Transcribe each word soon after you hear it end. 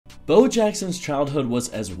Bo Jackson's childhood was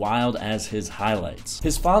as wild as his highlights.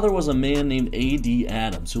 His father was a man named A.D.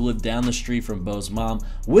 Adams who lived down the street from Bo's mom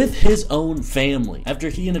with his own family. After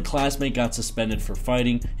he and a classmate got suspended for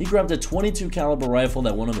fighting, he grabbed a .22 caliber rifle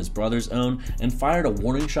that one of his brothers owned and fired a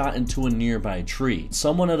warning shot into a nearby tree.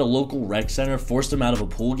 Someone at a local rec center forced him out of a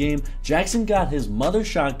pool game. Jackson got his mother's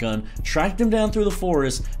shotgun, tracked him down through the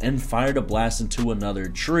forest, and fired a blast into another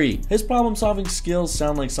tree. His problem-solving skills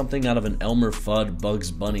sound like something out of an Elmer Fudd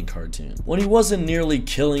Bugs Bunny cartoon. When he wasn't nearly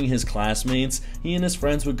killing his classmates, he and his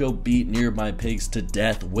friends would go beat nearby pigs to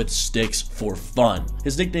death with sticks for fun.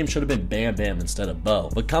 His nickname should have been Bam Bam instead of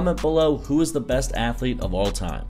Bo. But comment below who is the best athlete of all time.